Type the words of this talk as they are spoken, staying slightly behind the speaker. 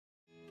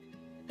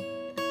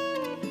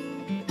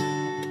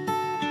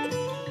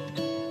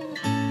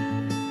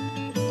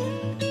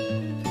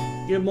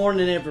Good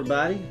morning,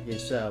 everybody.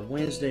 It's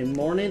Wednesday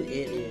morning.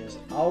 It is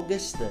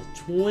August the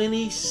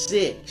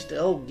 26th.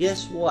 Oh,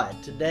 guess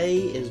what? Today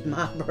is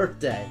my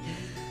birthday.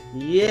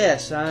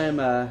 Yes, I am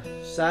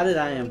excited.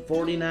 I am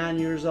 49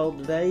 years old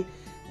today,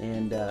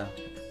 and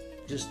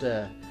just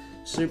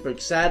super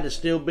excited to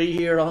still be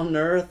here on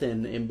earth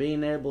and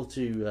being able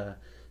to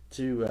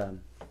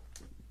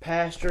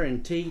pastor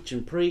and teach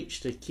and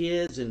preach to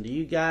kids and to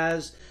you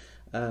guys.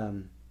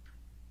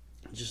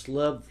 Just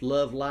love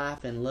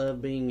life and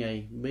love being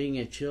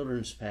a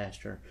children's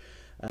pastor.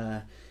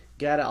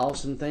 Got an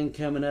awesome thing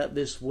coming up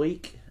this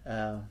week.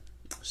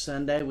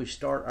 Sunday we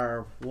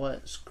start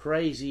what's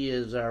crazy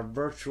is our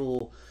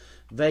virtual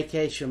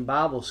vacation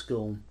Bible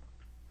school.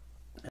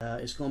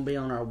 It's going to be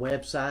on our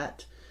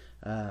website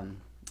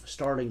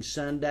starting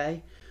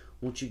Sunday. I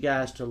want you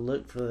guys to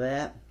look for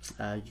that.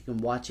 You can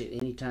watch it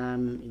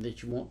anytime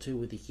that you want to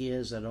with the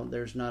kids.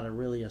 There's not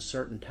really a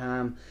certain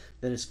time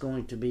that it's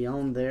going to be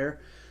on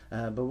there.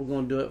 But we're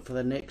going to do it for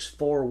the next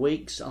 4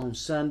 weeks on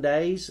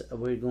Sundays.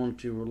 We're going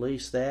to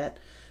release that.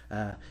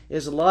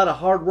 There's a lot of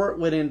hard work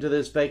went into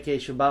this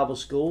vacation Bible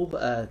school.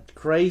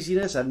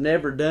 Craziness. I've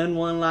never done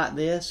one like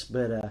this,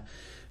 but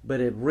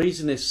the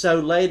reason it's so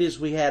late is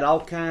we had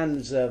all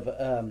kinds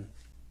of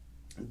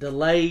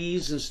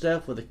delays and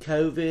stuff with the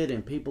COVID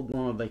and people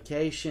going on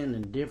vacation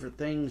and different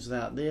things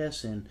like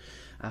this. And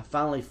I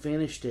finally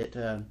finished it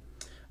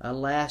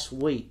last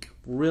week.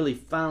 Really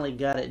finally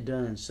got it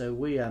done. So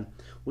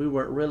we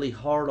worked really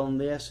hard on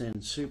this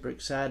and super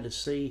excited to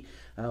see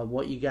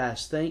what you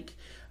guys think.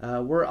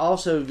 We're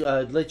also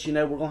let you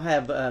know we're going to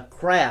have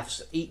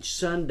crafts each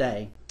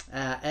Sunday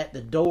at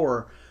the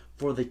door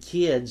for the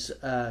kids,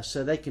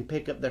 so they can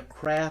pick up their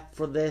craft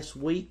for this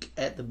week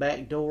at the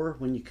back door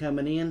when you're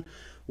coming in.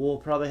 We'll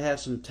probably have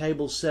some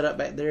tables set up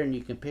back there, and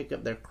you can pick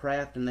up their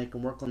craft, and they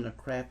can work on their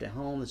craft at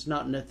home. It's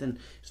not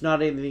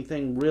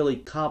anything really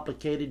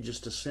complicated.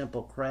 Just a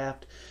simple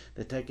craft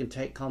that they can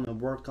take home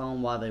and work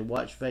on while they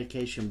watch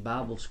Vacation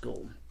Bible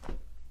School.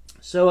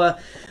 So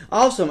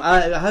awesome!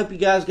 I hope you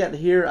guys got to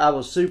hear. I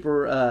was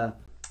super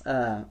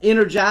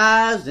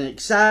energized and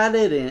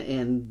excited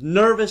and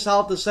nervous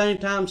all at the same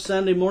time.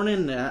 Sunday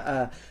morning,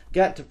 I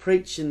got to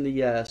preach in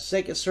the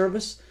second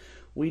service.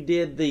 We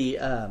did the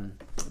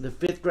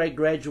 5th grade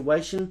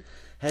graduation.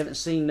 Haven't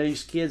seen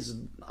these kids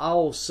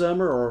all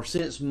summer or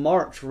since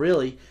March,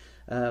 really.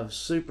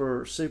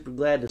 Super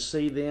glad to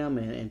see them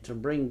and to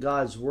bring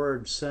God's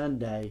Word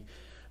Sunday.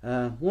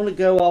 Want to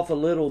go off a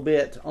little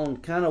bit on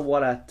kind of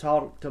what I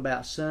talked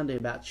about Sunday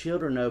about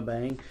children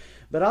obeying,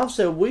 but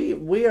also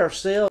we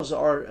ourselves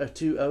are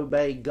to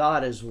obey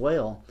God as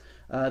well.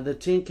 The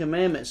 10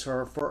 Commandments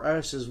are for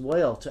us as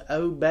well, to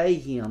obey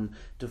Him,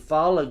 to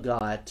follow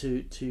God,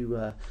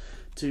 to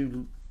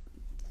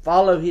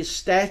follow His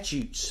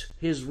statutes,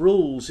 His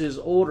rules, His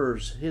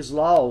orders, His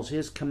laws,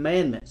 His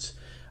commandments.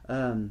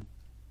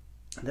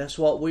 That's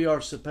what we are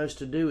supposed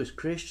to do as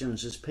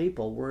Christians, as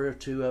people. We're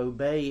to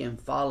obey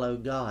and follow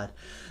God.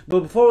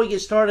 But before we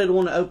get started, I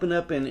want to open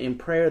up in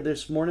prayer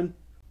this morning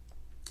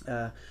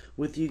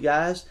with you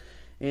guys.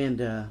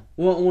 And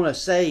want to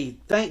say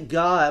thank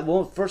God.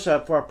 Well, first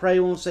off, before I pray, I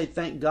want to say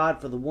thank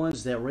God for the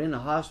ones that were in the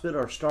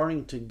hospital are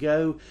starting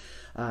to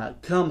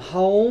come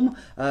home.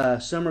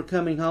 Some are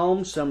coming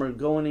home. Some are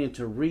going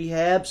into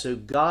rehab. So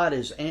God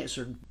has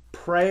answered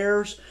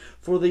prayers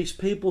for these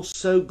people.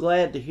 So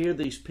glad to hear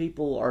these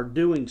people are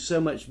doing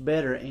so much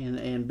better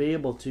and be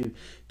able to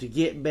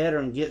get better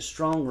and get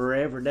stronger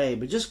every day.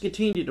 But just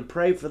continue to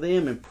pray for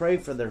them and pray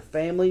for their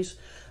families.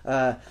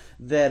 We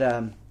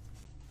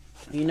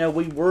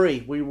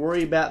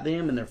worry about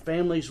them and their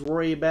families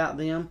worry about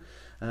them.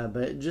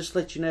 But just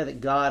let you know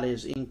that God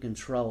is in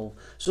control.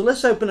 So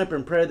let's open up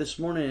in prayer this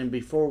morning and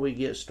before we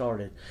get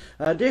started.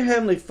 Dear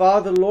Heavenly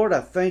Father, Lord,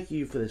 I thank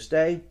you for this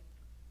day.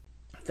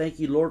 Thank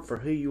you, Lord, for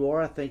who you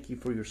are. I thank you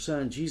for your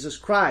Son, Jesus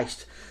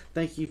Christ.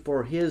 Thank you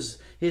for His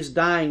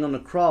dying on the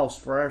cross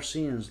for our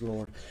sins,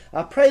 Lord.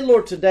 I pray,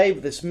 Lord, today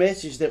with this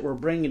message that we're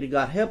bringing to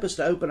God, help us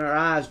to open our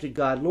eyes to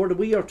God. Lord,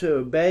 we are to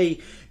obey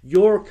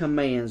your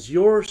commands,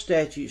 your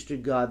statutes to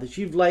God that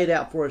you've laid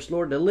out for us,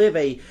 Lord, to live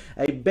a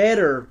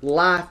better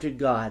life to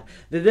God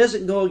that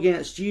doesn't go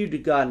against you to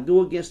God and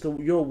go against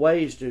your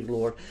ways to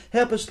Lord.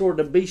 Help us, Lord,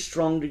 to be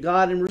strong to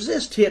God and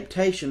resist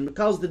temptation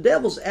because the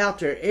devil's out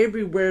there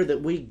everywhere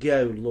that we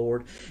go,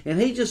 Lord.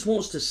 And he just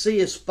wants to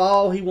see us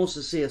fall. He wants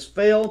to see us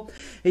fail.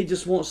 He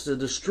just wants to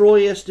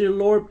destroy us, dear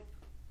Lord.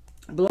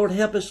 But Lord,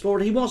 help us,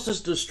 Lord. He wants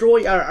us to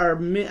destroy our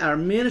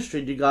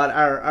ministry to God,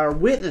 our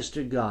witness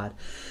to God.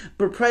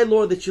 But pray,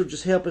 Lord, that you'll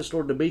just help us,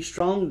 Lord, to be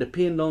strong,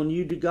 depend on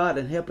you to God,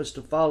 and help us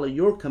to follow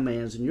your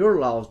commands and your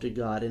laws to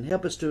God, and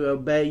help us to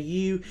obey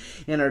you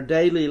in our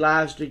daily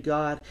lives to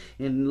God.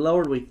 And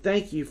Lord, we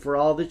thank you for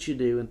all that you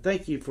do, and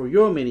thank you for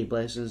your many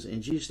blessings.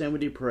 In Jesus' name we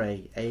do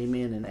pray.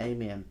 Amen and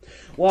amen.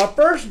 Well, our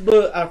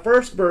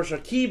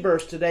key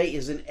verse today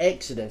is in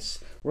Exodus.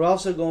 We're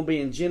also going to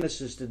be in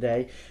Genesis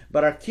today.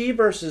 But our key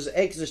verse is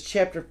Exodus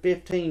chapter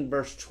 15,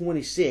 verse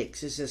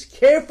 26. It says,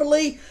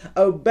 "Carefully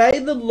obey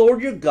the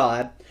Lord your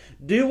God.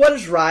 Do what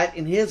is right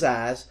in His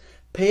eyes.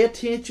 Pay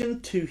attention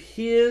to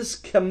his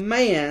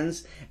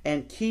commands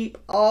and keep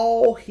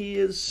all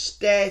his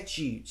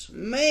statutes.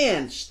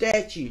 Man,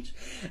 statutes.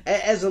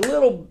 As a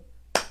little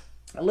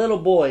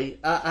boy,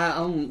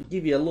 I'll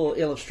give you a little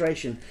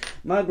illustration.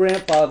 My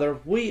grandfather,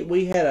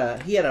 he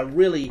had a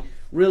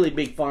really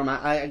big farm.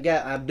 I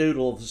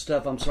doodle the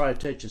stuff. I'm sorry,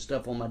 touching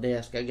stuff on my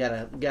desk. I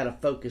gotta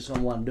focus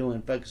on what I'm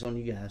doing. Focus on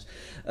you guys.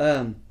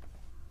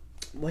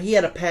 Well, he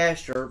had a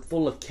pasture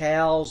full of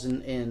cows,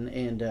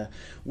 and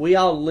we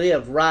all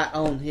lived right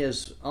on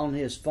his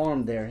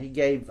farm there. He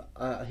gave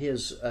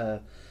his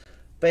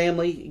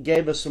family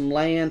gave us some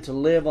land to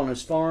live on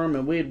his farm,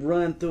 and we'd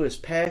run through his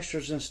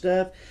pastures and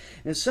stuff.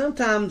 And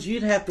sometimes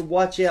you'd have to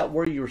watch out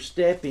where you were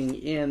stepping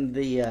in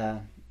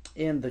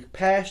the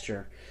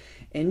pasture,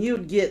 and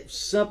you'd get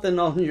something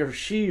on your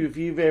shoe if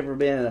you've ever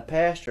been in a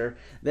pasture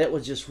that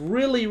was just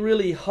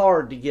really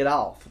hard to get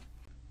off.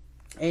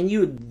 And you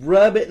would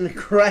rub it in the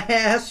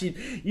grass,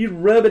 you'd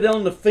rub it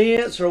on the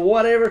fence or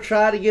whatever,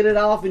 try to get it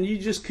off, and you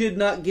just could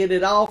not get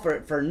it off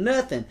for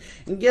nothing.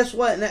 And guess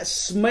what? And that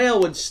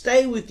smell would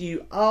stay with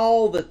you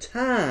all the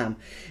time,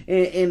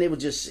 and it would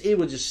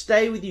just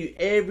stay with you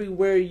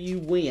everywhere you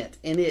went.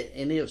 And it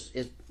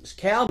was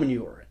cow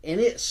manure, and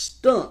it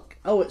stunk.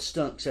 Oh, it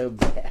stunk so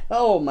bad.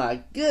 Oh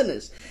my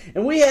goodness.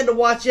 And we had to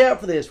watch out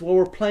for this when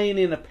we're playing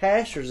in the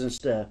pastures and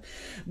stuff.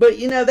 But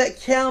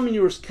that cow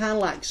manure is kind of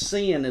like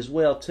sin as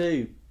well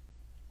too.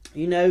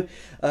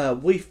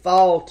 We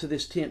fall to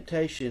this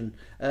temptation,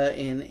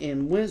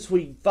 and once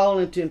we fall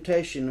into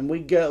temptation and we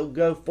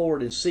go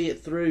forward and see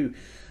it through,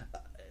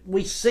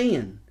 we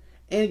sin.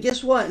 And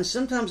guess what? And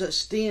sometimes that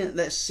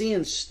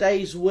sin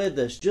stays with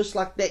us, just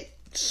like that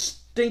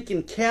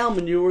stinking cow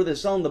manure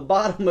that's on the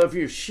bottom of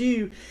your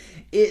shoe.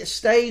 It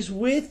stays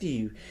with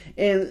you,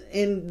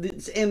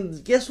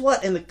 and guess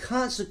what? And the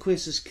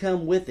consequences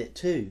come with it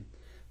too.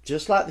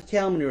 Just like the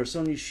cow manure that's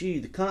on your shoe,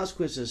 the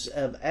consequences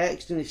of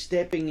accidentally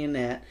stepping in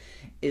that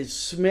is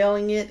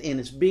smelling it, and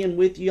it's being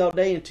with you all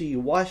day until you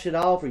wash it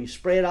off or you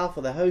spray it off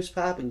with a hose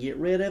pipe and get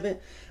rid of it.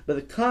 But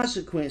the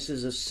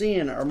consequences of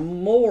sin are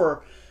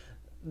more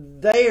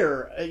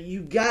there.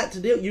 You're going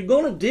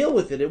to deal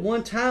with it at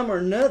one time or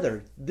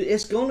another.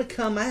 It's going to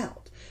come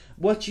out.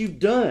 What you've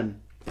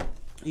done.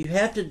 You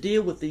have to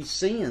deal with these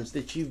sins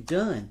that you've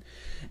done,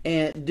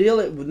 and deal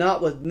it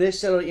not with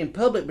necessarily in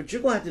public, but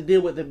you're going to have to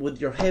deal with it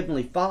with your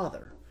Heavenly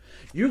Father.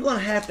 You're going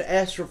to have to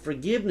ask for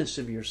forgiveness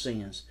of your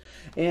sins.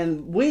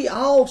 And we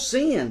all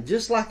sin.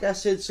 Just like I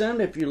said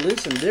Sunday, if you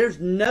listen, there's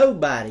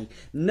nobody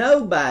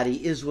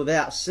is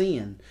without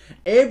sin.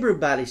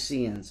 Everybody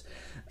sins.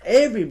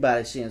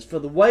 Everybody sins. For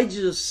the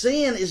wages of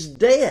sin is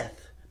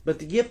death, but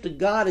the gift of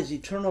God is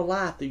eternal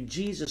life through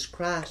Jesus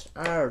Christ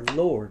our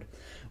Lord.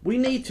 We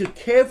need to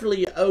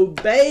carefully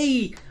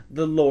obey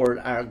the Lord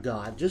our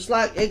God. Just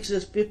like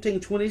Exodus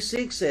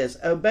 15:26 says,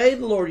 obey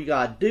the Lord your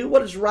God. Do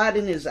what is right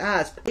in his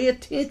eyes. Pay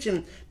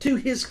attention to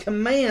his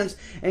commands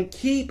and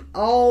keep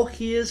all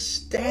his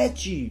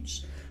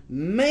statutes.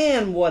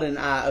 Man, what an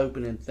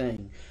eye-opening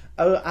thing.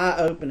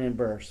 Eye-opening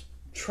verse.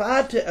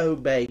 Try to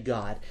obey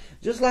God.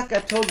 Just like I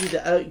told you,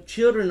 the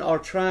children are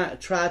try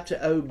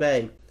to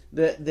obey.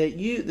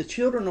 The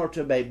children are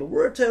to obey, but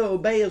we're to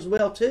obey as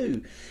well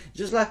too.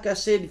 Just like I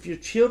said, if your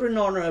children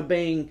aren't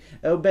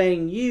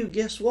obeying you,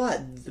 guess what?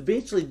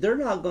 Eventually they're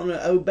not going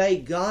to obey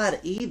God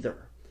either.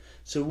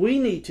 So we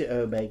need to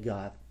obey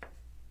God.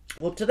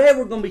 Well, today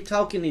we're going to be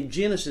talking in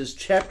Genesis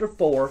chapter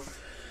 4.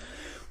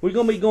 We're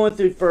going to be going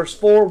through verse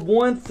 4,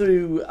 1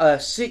 through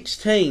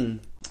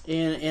 16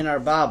 in our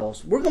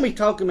Bibles. We're going to be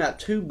talking about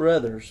two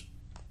brothers,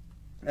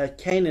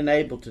 Cain and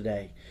Abel,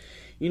 today.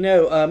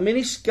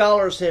 Many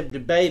scholars have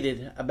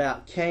debated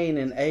about Cain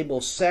and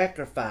Abel's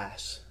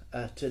sacrifice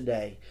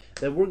today.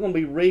 That we're going to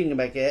be reading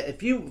about that.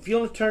 If you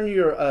want to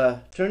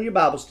turn your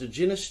Bibles to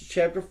Genesis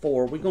chapter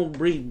 4, we're going to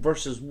read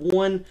verses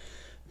 1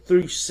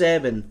 through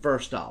 7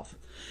 first off.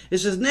 It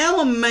says,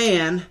 now a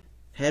man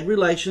had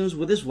relations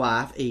with his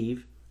wife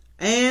Eve,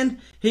 and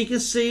he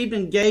conceived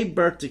and gave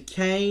birth to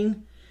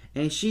Cain,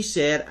 and she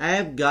said, I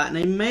have gotten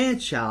a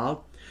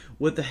man-child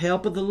with the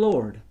help of the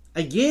Lord.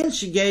 Again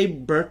she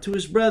gave birth to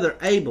his brother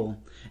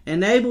Abel,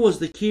 and Abel was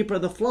the keeper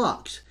of the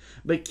flocks,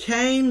 but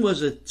Cain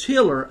was a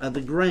tiller of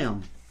the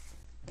ground.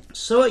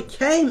 So it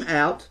came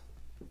out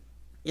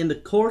in the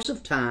course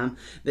of time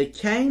that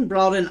Cain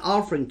brought an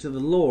offering to the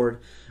Lord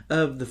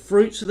of the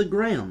fruits of the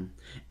ground,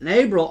 and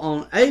Abel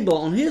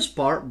on his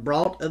part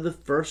brought of the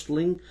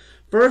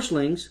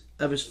firstlings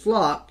of his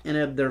flock and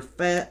of their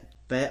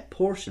fat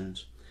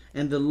portions.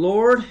 And the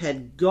Lord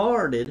had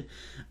guarded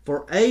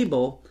for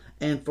Abel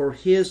and for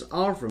his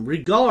offering,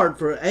 regard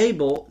for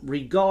Abel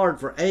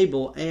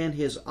and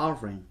his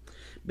offering.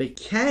 But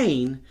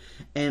Cain,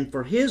 and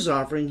for his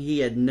offering he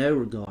had no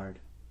regard.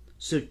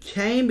 So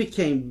Cain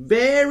became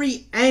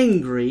very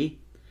angry,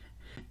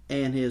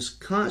 and his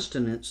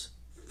countenance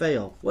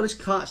fell. What is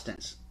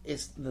constance?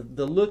 It's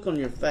the look on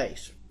your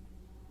face.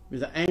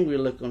 The angry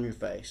look on your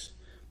face.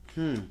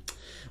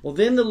 Well,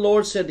 then the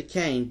Lord said to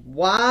Cain,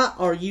 why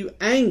are you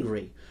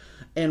angry?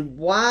 And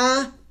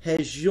why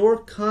has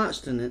your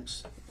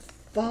countenance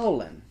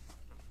fallen?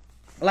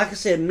 like I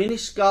said, many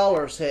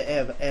scholars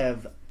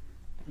have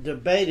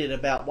debated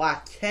about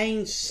why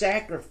Cain's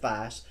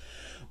sacrifice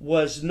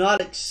was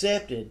not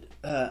accepted,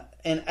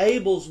 and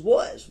Abel's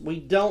was. We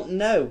don't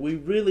know. We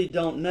really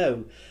don't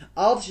know.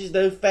 Obviously,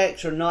 those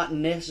facts are not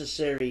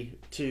necessary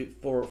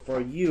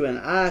for you and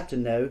I to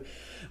know.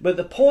 But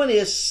the point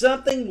is,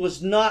 something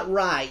was not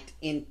right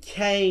in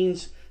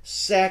Cain's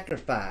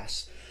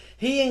sacrifice.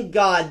 He and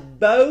God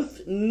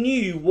both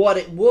knew what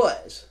it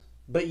was,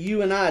 but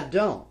you and I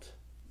don't.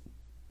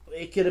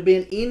 It could have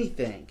been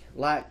anything.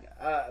 Like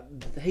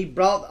he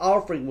brought the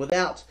offering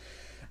without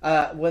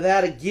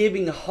a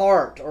giving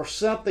heart or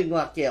something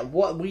like that.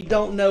 What we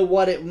don't know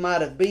what it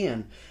might have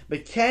been.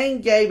 But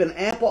God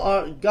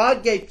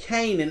gave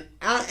Cain an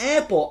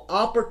ample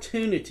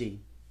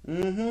opportunity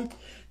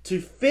to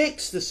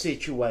fix the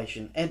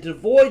situation and to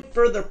avoid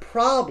further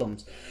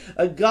problems.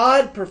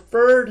 Cain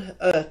preferred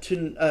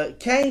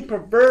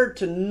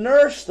to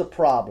nurse the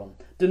problem,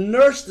 to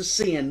nurse the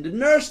sin, to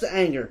nurse the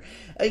anger,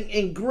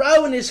 and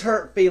grow in his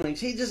hurt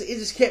feelings. It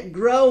just kept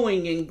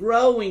growing and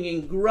growing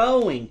and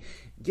growing.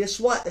 Guess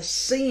what? The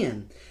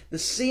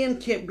sin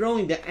kept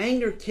growing. The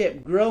anger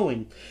kept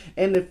growing,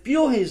 and to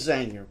fuel his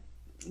anger.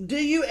 Do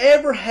you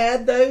ever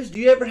have those? Do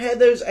you ever have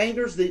those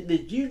angers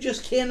that you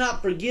just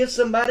cannot forgive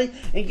somebody?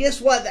 And guess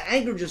what? The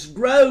anger just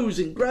grows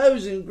and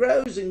grows and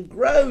grows and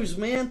grows,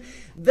 man.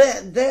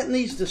 That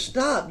needs to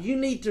stop. You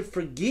need to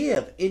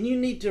forgive and you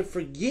need to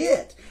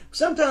forget.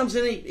 Sometimes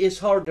it's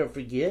hard to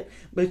forget,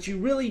 but you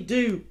really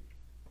do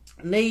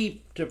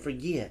need to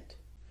forget.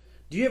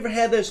 Do you ever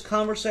have those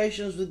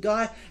conversations with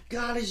God?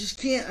 God, I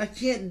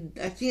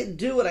can't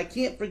do it. I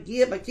can't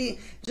forgive. I can't.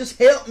 Just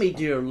help me,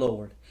 dear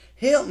Lord.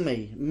 Help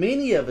me.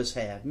 Many of us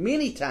have,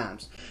 many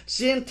times.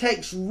 Sin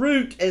takes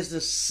root as the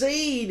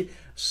seed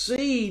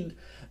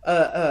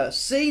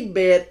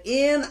bed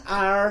in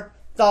our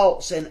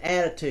thoughts and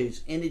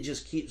attitudes, and it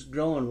just keeps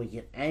growing. We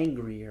get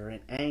angrier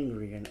and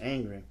angrier and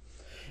angrier.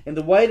 And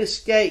the way to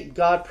escape,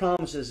 God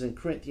promises in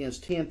Corinthians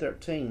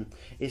 10:13,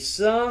 is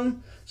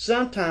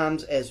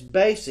sometimes as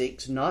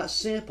basics, not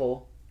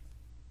simple,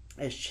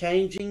 as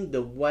changing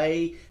the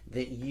way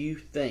that you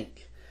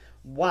think.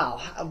 Wow,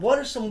 what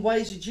are some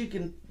ways that you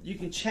can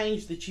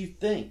change that you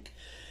think?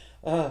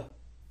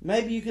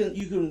 Maybe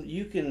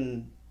you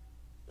can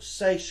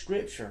say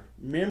Scripture,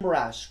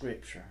 memorize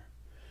Scripture.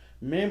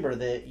 Remember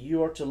that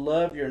you are to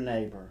love your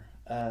neighbor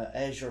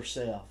as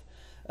yourself.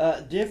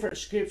 Different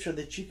Scripture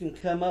that you can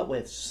come up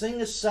with.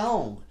 Sing a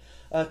song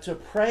to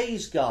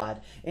praise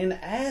God and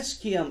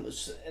ask Him.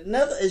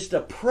 Another is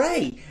to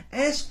pray.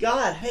 Ask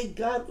God, hey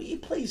God, will you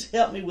please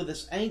help me with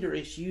this anger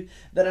issue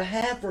that I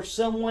have for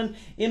someone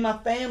in my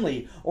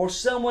family, or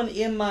someone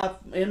in my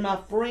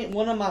friend,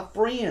 one of my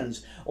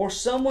friends, or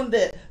someone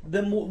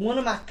one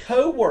of my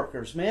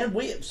co-workers. Man,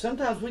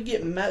 sometimes we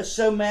get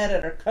so mad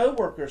at our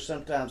co-workers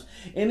sometimes,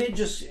 and it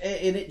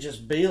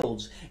just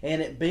builds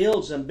and it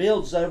builds and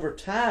builds over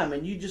time,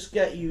 and you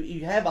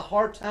have a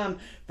hard time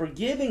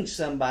forgiving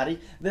somebody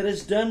that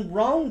has done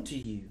wrong to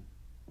you.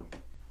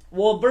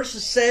 Well,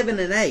 verses 7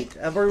 and 8.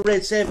 I've already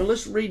read 7.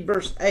 Let's read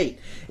verse 8.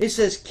 It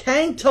says,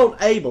 Cain told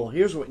Abel.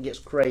 Here's what gets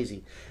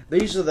crazy.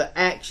 These are the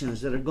actions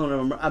that are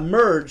going to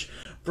emerge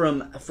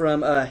from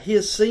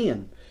his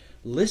sin.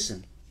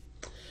 Listen.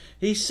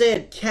 He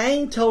said,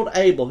 Cain told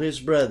Abel, his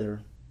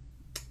brother,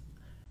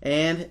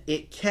 and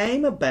it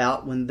came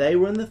about when they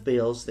were in the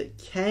fields that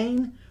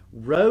Cain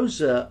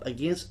rose up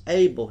against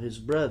Abel, his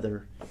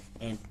brother,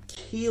 and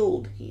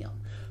killed him.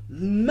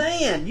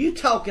 Man, you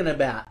talking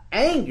about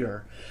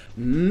anger.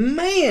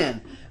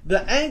 Man,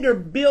 the anger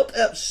built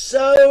up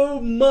so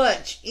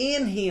much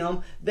in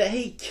him that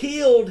he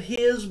killed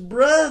his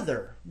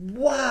brother.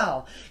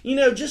 Wow.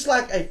 Just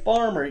like a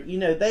farmer,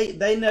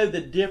 they know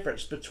the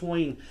difference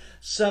between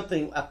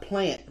a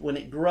plant when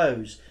it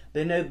grows.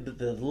 They know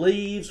the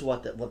leaves,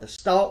 what the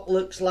stalk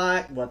looks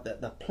like, what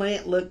the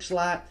plant looks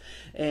like,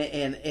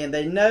 and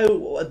they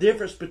know a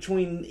difference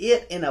between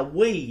it and a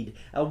weed.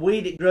 A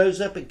weed that grows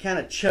up and kind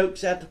of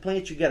chokes out the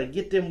plant. You got to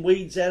get them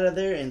weeds out of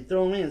there and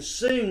throw them in.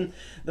 Soon,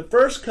 the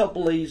first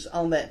couple leaves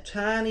on that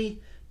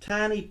tiny,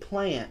 tiny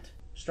plant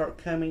start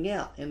coming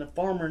out, and the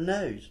farmer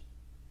knows.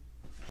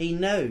 He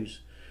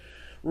knows.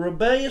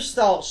 Rebellious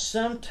thoughts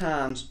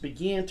sometimes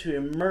begin to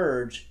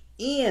emerge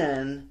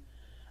in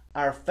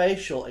our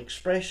facial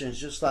expressions,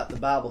 just like the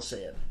Bible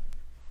said.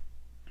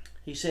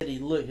 He said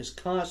his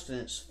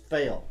countenance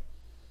fell.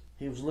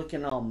 He was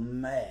looking all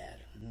mad.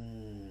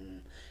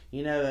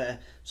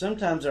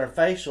 Sometimes our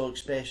facial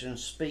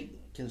expressions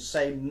can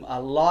say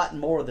a lot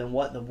more than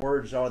what the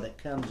words are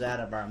that comes out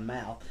of our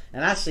mouth.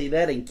 And I see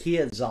that in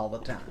kids all the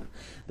time.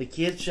 The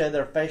kids show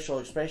their facial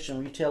expression.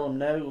 When you tell them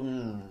no,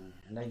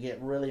 and they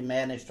get really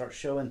mad and they start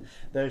showing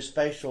those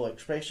facial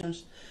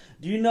expressions.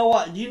 Do you know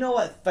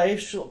what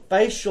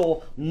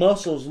facial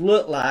muscles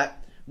look like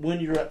when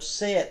you're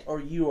upset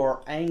or you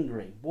are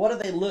angry? What do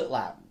they look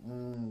like?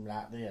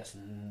 Like this.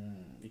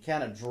 You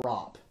kind of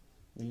drop.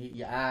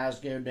 Your eyes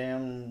go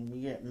down.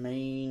 You get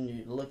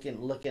mean. You're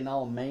looking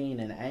all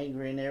mean and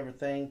angry and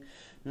everything.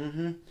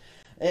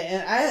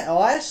 And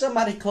I'll ask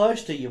somebody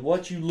close to you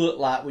what you look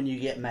like when you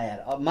get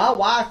mad. My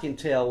wife can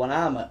tell when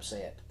I'm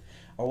upset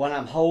or when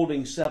I'm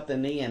holding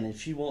something in, and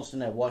she wants to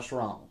know what's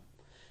wrong.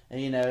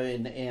 And, you know,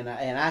 and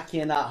I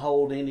cannot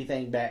hold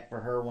anything back for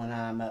her when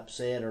I'm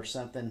upset or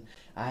something.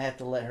 I have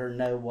to let her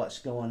know what's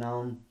going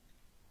on.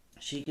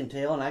 She can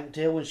tell, and I can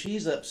tell when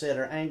she's upset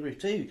or angry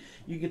too.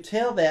 You can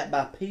tell that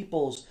by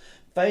people's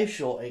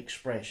facial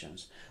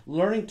expressions.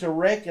 Learning to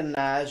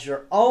recognize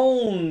your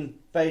own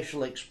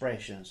facial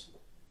expressions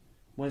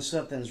when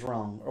something's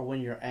wrong or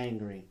when you're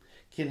angry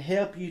can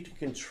help you to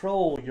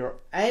control your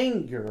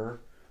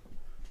anger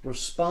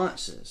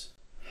responses,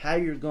 how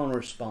you're going to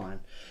respond.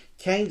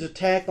 Cain's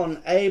attack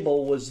on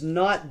Abel was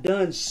not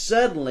done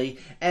suddenly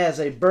as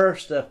a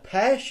burst of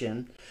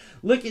passion.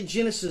 Look at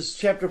Genesis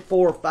chapter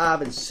 4,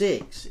 5, and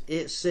 6.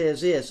 It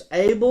says this,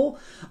 Abel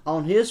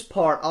on his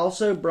part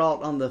also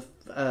brought on the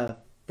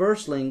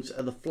firstlings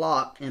of the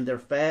flock and their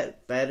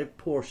fatted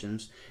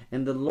portions,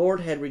 and the Lord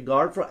had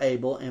regard for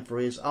Abel and for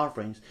his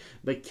offerings.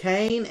 But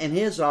Cain and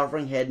his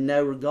offering had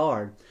no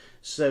regard.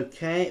 So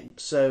Cain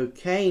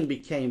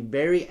became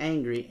very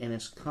angry, and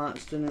his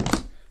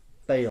countenance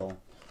fell.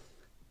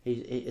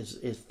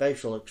 His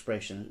facial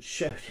expression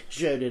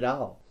showed it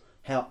all,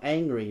 how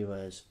angry he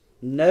was.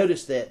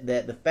 Notice that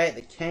the fact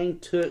that Cain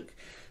took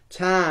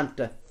time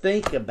to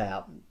think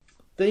about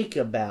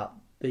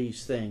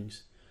these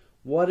things.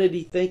 What did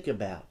he think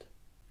about?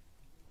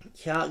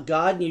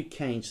 God knew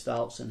Cain's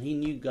thoughts, and he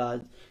knew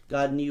God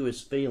knew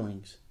his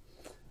feelings.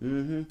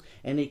 And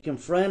he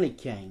confronted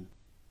Cain.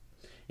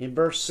 In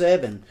verse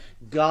 7,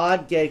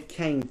 God gave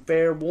Cain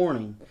fair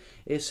warning.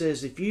 It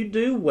says, if you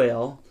do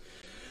well,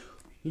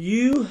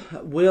 you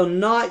will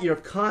not your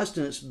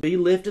conscience be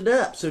lifted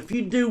up. So if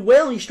you do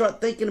well and you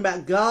start thinking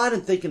about God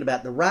and thinking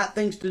about the right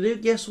things to do,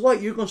 guess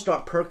what? You're going to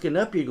start perking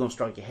up. You're going to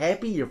start getting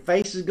happy. Your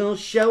face is going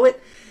to show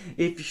it.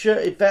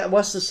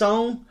 What's the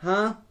song?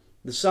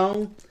 The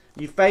song?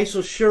 Your face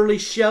will surely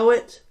show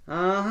it.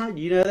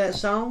 You know that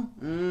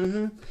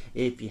song?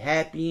 If you're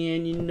happy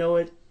and you know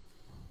it,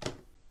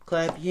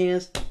 clap your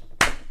hands.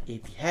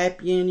 If you're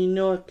happy and you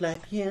know it,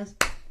 clap your hands.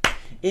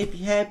 If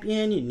you're happy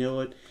and you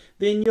know it,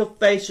 then your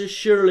face will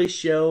surely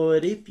show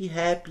it. If you're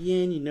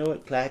happy and you know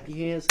it, clap your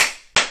hands.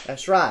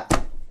 That's right.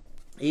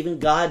 Even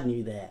God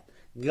knew that.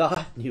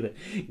 God knew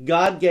it.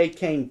 God gave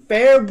Cain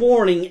fair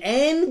warning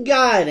and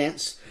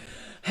guidance.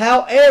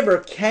 However,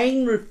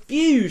 Cain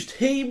refused.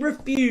 He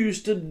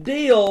refused to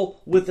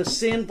deal with the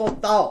sinful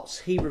thoughts.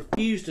 He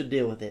refused to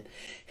deal with it.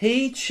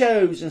 He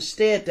chose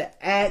instead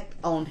to act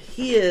on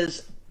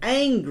his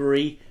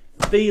angry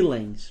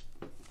feelings.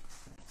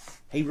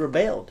 He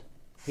rebelled.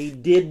 He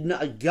did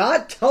not.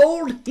 God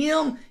told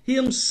him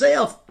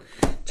himself,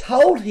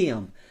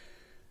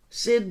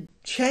 said,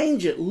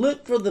 change it.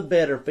 Look for the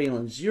better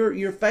feelings.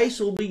 Your face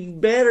will be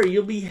better.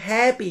 You'll be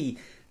happy.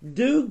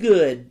 Do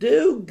good.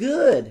 Do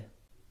good.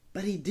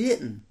 But he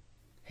didn't.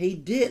 He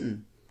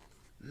didn't.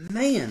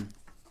 Man.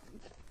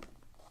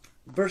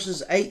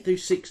 Verses 8 through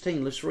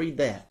 16. Let's read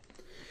that.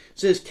 It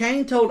says,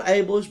 Cain told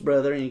Abel his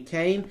brother, and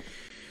Cain,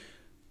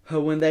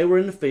 when they were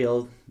in the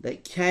field,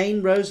 that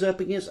Cain rose up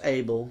against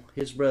Abel,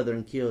 his brother,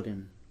 and killed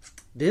him.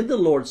 Then the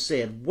Lord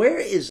said, where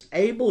is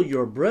Abel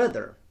your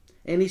brother?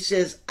 And he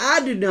says,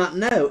 I do not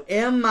know.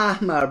 Am I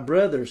my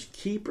brother's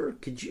keeper?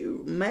 Could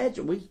you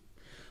imagine?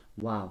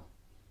 Wow.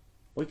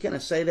 We kind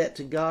of say that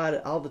to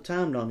God all the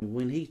time, don't we?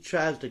 When he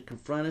tries to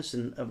confront us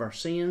of our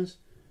sins,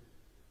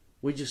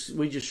 we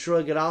just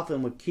shrug it off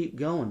and we keep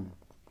going.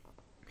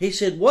 He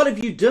said, what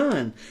have you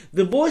done?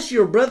 The voice of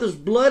your brother's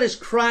blood is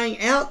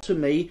crying out to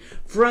me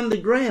from the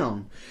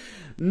ground.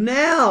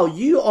 Now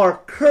you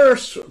are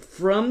cursed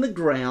from the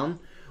ground,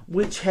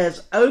 which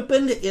has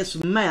opened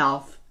its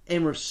mouth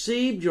and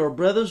received your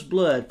brother's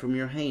blood from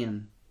your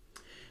hand.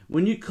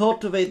 When you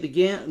cultivate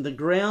the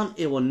ground,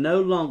 it will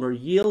no longer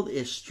yield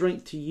its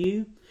strength to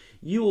you.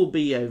 You will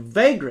be a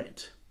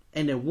vagrant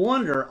and a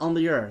wanderer on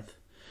the earth.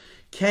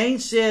 Cain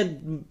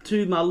said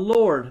to my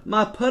Lord,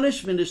 my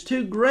punishment is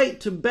too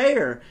great to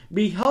bear.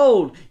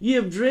 Behold, you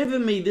have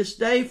driven me this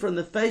day from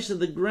the face of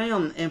the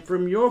ground, and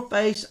from your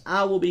face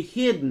I will be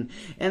hidden,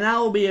 and I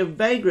will be a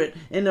vagrant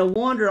and a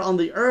wanderer on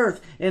the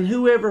earth, and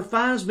whoever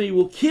finds me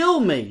will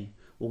kill me.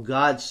 Well,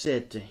 God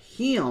said to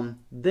him,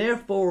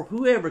 therefore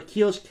whoever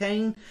kills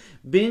Cain,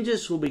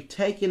 vengeance will be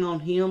taken on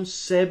him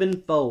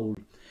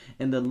sevenfold.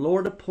 And the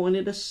Lord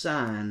appointed a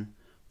sign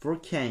for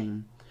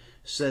Cain,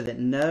 so that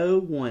no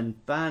one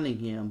finding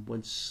him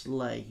would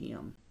slay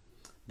him.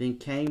 Then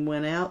Cain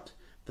went out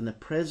from the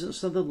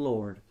presence of the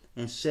Lord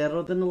and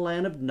settled in the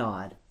land of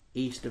Nod,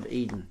 east of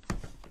Eden.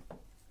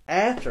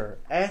 After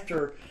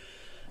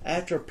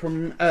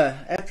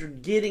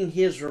getting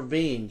his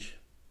revenge,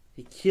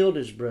 he killed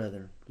his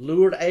brother,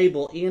 lured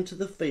Abel into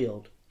the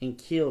field, and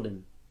killed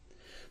him.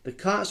 The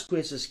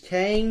consequences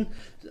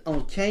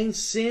on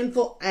Cain's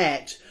sinful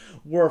acts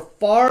were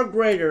far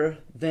greater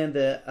than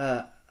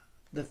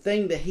the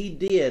thing that he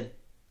did.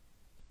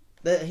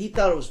 That he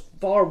thought it was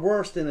far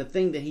worse than the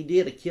thing that he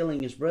did of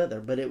killing his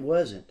brother, but it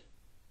wasn't.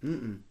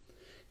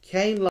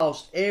 Cain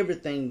lost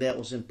everything that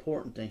was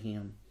important to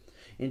him.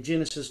 in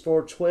Genesis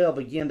 4:12.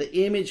 Again, the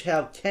image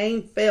how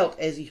Cain felt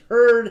as he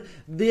heard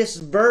this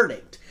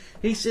verdict.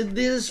 He said,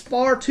 this is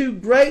far too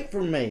great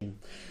for me.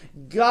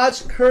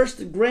 God's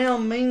cursed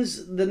ground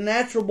means the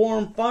natural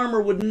born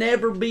farmer would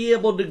never be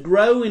able to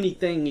grow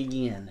anything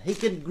again. He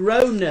could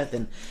grow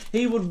nothing.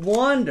 He would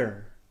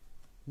wander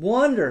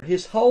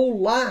his whole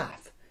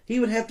life. He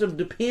would have to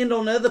depend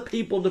on other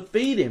people to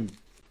feed him.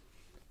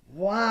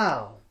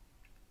 Wow.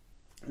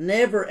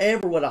 Never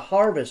ever would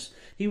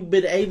he would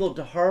be able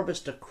to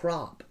harvest a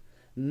crop.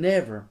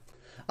 Never.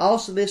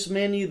 Also, this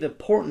man knew the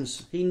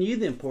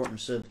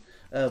importance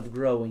of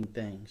growing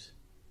things.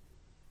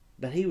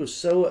 But he was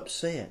so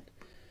upset.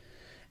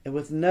 And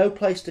with no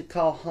place to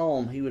call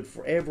home, he would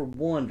forever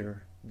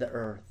wander the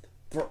earth.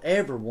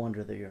 Forever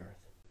wander the earth.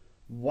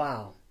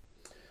 Wow.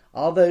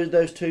 Although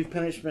those two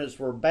punishments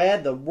were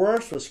bad, the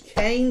worst was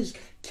Cain's.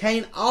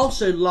 Cain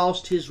also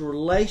lost his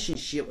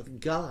relationship with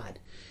God.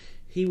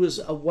 He was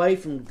away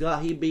from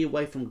God. He'd be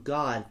away from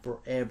God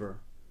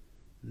forever.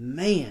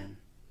 Man,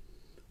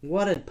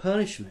 what a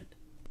punishment.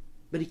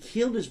 But he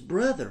killed his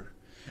brother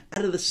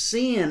out of the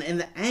sin and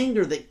the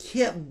anger that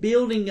kept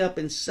building up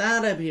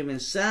inside of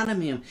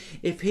him.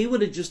 If he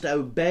would have just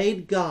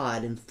obeyed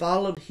God and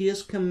followed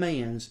His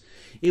commands,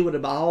 it would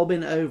have all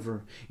been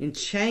over, and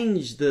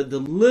changed the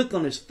look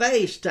on his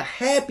face to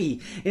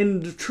happy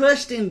and to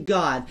trust in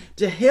God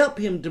to help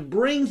him, to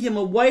bring him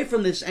away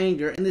from this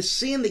anger and this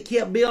sin that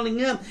kept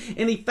building up.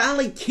 And he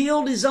finally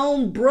killed his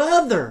own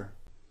brother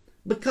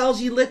because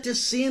he let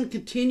this sin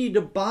continue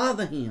to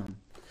bother him.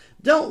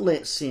 Don't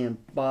let sin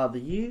bother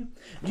you.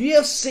 Do you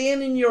have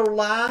sin in your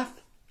life?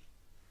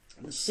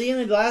 Sin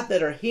in life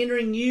that are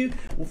hindering you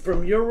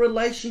from your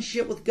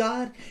relationship with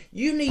God?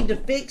 You need to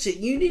fix it.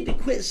 You need to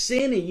quit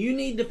sinning. You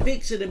need to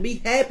fix it and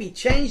be happy.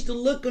 Change the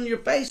look on your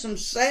face from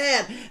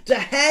sad to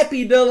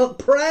happy to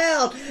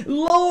proud.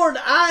 Lord,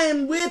 I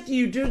am with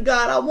you, dear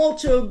God. I want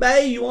to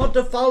obey you. I want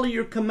to follow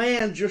your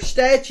commands, your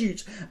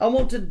statutes. I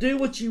want to do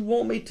what you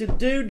want me to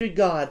do, dear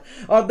God.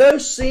 Are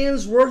those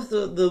sins worth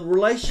the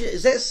relationship?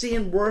 Is that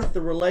sin worth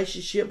the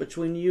relationship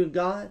between you and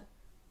God?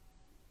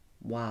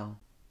 Wow.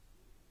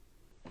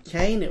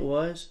 Cain, it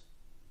was.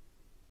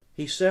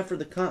 He suffered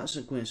the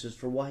consequences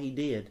for what he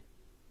did.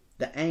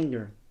 The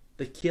anger,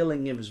 the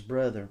killing of his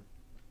brother.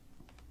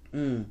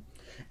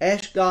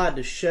 Ask God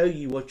to show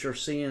you what your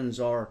sins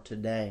are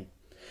today.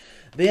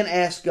 Then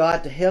ask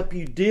God to help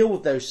you deal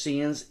with those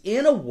sins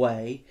in a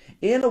way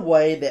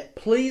that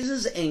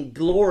pleases and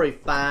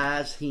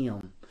glorifies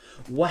Him.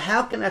 Well,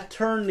 how can I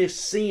turn this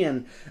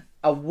sin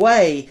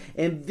away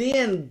and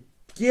then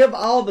give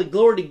all the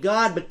glory to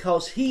God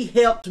because He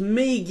helped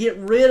me get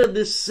rid of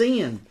this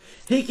sin?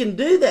 He can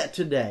do that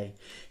today.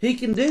 He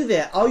can do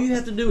that. All you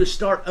have to do is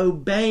start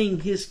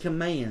obeying His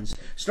commands.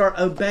 Start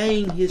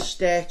obeying His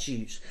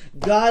statutes.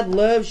 God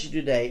loves you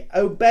today.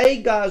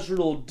 Obey God's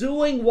rule.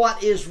 Doing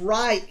what is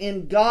right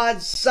in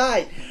God's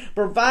sight.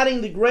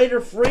 Providing the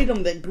greater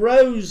freedom that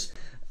grows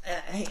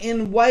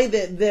in a way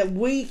that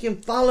we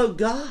can follow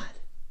God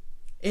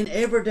in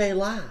everyday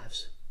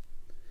lives.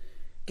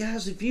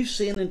 Guys, if you're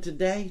sinning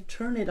today,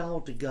 turn it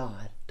all to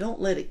God. Don't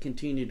let it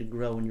continue to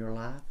grow in your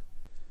life.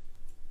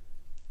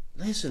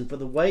 Listen, for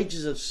the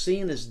wages of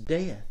sin is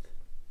death,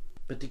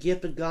 but the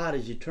gift of God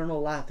is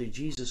eternal life through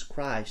Jesus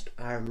Christ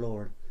our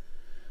Lord.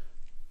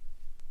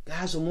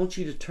 Guys, I want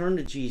you to turn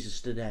to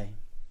Jesus today.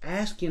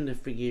 Ask Him to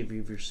forgive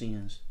you of your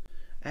sins.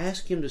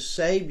 Ask Him to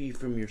save you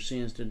from your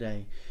sins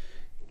today.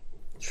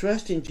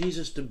 Trust in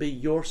Jesus to be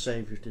your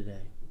Savior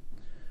today.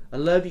 I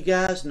love you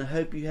guys, and I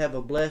hope you have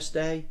a blessed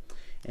day.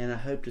 And I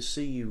hope to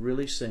see you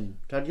really soon.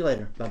 Talk to you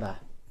later. Bye-bye.